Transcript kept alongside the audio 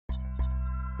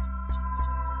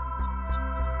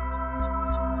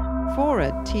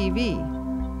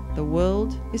FORA.tv. The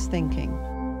world is thinking.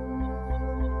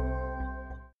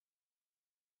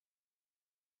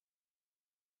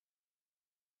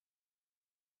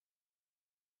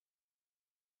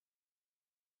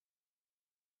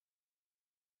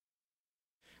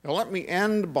 Now, let me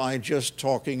end by just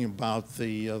talking about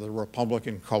the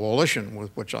Republican coalition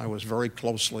with which I was very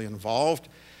closely involved.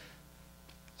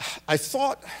 I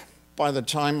thought by the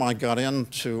time I got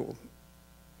into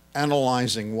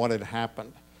analyzing what had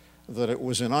happened that it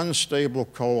was an unstable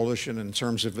coalition in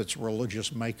terms of its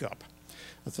religious makeup.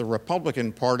 That the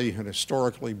Republican Party had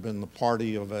historically been the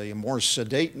party of a more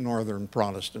sedate Northern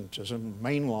Protestantism,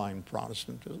 mainline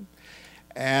Protestantism.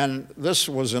 And this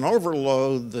was an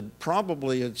overload that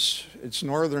probably its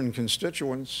northern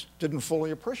constituents didn't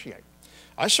fully appreciate.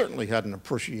 I certainly hadn't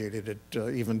appreciated it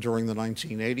even during the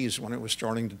 1980s when it was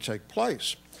starting to take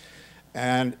place.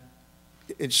 And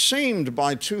it seemed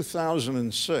by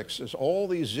 2006, as all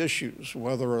these issues,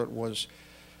 whether it was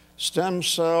stem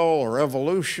cell or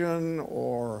evolution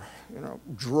or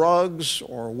drugs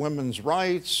or women's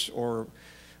rights or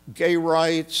gay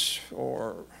rights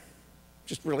or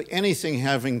just really anything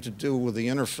having to do with the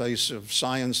interface of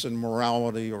science and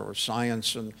morality or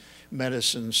science and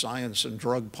medicine, science and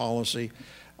drug policy.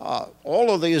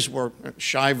 All of these were,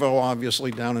 Shivo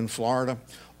obviously down in Florida,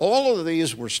 all of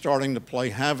these were starting to play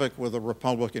havoc with the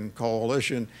Republican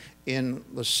coalition in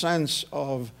the sense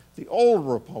of the old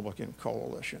Republican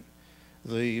coalition,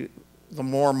 the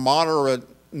more moderate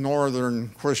Northern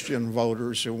Christian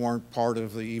voters who weren't part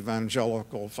of the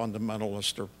evangelical,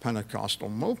 fundamentalist, or Pentecostal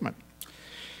movement.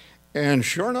 And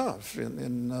sure enough,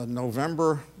 in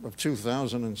November of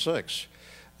 2006,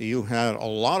 you had a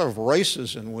lot of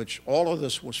races in which all of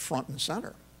this was front and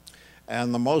center.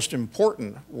 And the most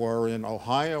important were in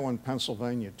Ohio and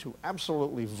Pennsylvania, two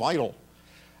absolutely vital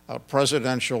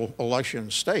presidential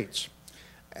election states.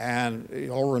 And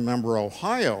you'll remember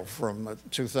Ohio from the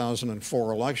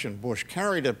 2004 election. Bush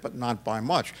carried it, but not by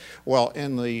much. Well,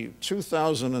 in the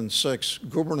 2006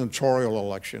 gubernatorial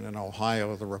election in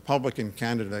Ohio, the Republican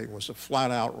candidate was a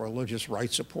flat-out religious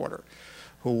right supporter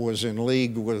who was in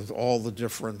league with all the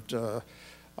different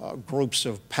groups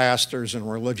of pastors and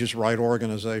religious right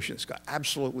organizations. Got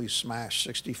absolutely smashed,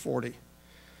 60-40.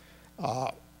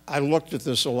 I looked at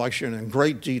this election in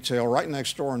great detail right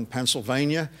next door in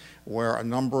Pennsylvania, where a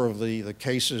number of the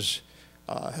cases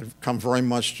have come very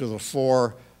much to the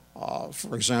fore.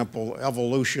 For example,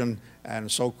 evolution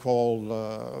and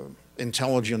so-called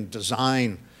intelligent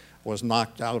design was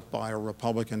knocked out by a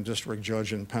Republican district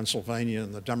judge in Pennsylvania,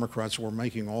 and the Democrats were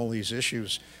making all these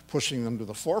issues, pushing them to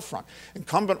the forefront.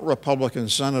 Incumbent Republican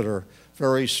senator,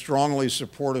 very strongly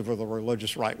supportive of the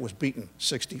religious right, was beaten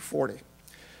 60-40.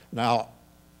 Now,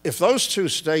 if those two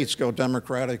states go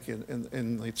Democratic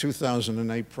in the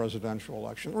 2008 presidential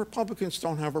election, the Republicans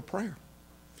don't have a prayer.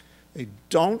 They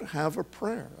don't have a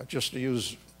prayer, just to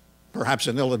use perhaps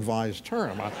an ill-advised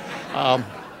term.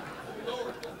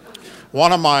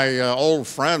 One of my old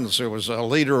friends who was a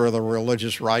leader of the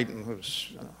religious right and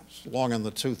who's as long in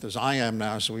the tooth as I am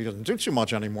now, so he doesn't do too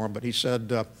much anymore, but he said,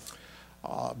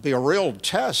 be a real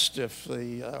test if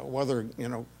whether,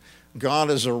 God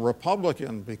is a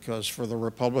Republican, because for the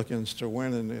Republicans to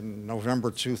win in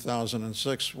November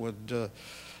 2006 would,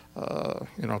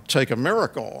 take a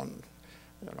miracle. And,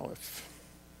 if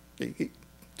he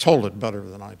told it better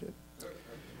than I did.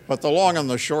 But the long and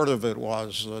the short of it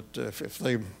was that if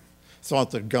they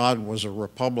thought that God was a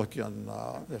Republican,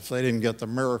 if they didn't get the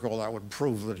miracle, that would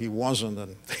prove that he wasn't,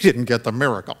 and they didn't get the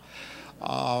miracle.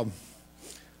 All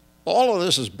of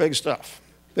this is big stuff.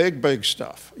 Big, big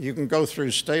stuff. You can go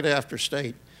through state after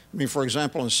state. I mean, for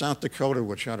example, in South Dakota,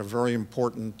 which had a very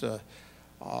important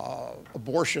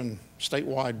abortion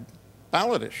statewide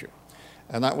ballot issue,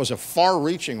 and that was a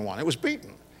far-reaching one. It was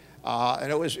beaten. And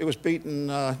it was beaten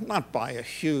not by a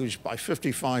huge, by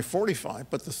 55-45,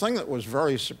 but the thing that was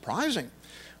very surprising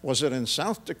was that in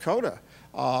South Dakota,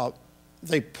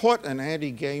 they put an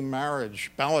anti-gay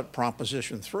marriage ballot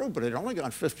proposition through, but it only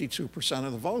got 52%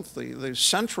 of the vote. The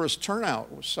centrist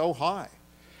turnout was so high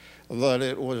that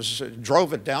it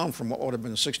drove it down from what would have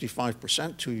been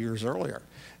 65% 2 years earlier.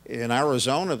 In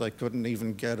Arizona, they couldn't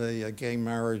even get a gay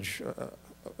marriage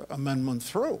amendment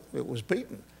through. It was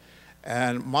beaten.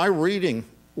 And my reading,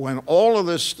 when all of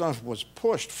this stuff was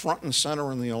pushed front and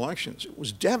center in the elections, it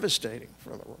was devastating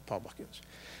for the Republicans,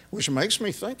 which makes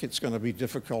me think it's going to be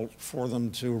difficult for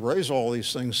them to raise all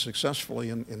these things successfully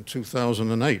in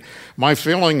 2008. My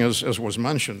feeling, as was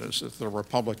mentioned, is that the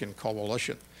Republican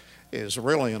coalition is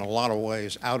really in a lot of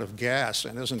ways out of gas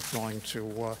and isn't going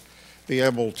to be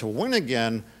able to win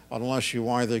again unless you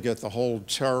either get the whole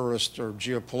terrorist or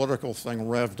geopolitical thing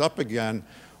revved up again,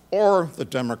 or the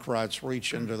Democrats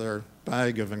reach into their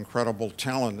bag of incredible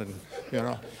talent and, you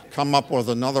know, come up with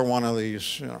another one of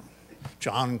these, you know,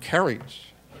 John Kerrys.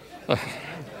 I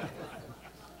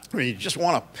mean, you just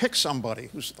want to pick somebody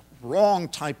who's the wrong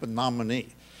type of nominee.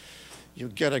 You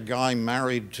get a guy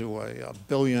married to a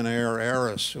billionaire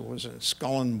heiress who was in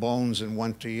Skull and Bones and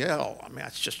went to Yale. I mean,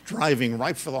 that's just driving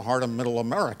right for the heart of middle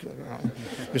America. You know?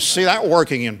 You see that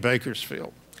working in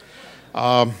Bakersfield.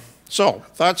 So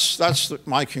that's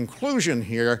my conclusion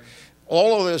here.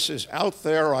 All of this is out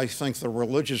there. I think the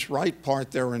religious right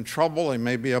part, they're in trouble. They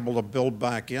may be able to build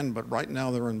back in, but right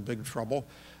now they're in big trouble.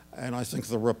 And I think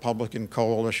the Republican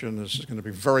coalition is going to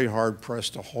be very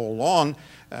hard-pressed to hold on.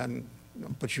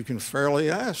 But you can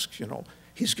fairly ask, you know,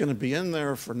 he's going to be in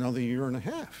there for another year and a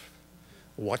half.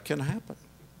 What can happen?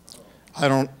 I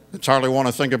don't entirely want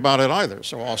to think about it either,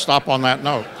 so I'll stop on that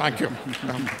note. Thank you.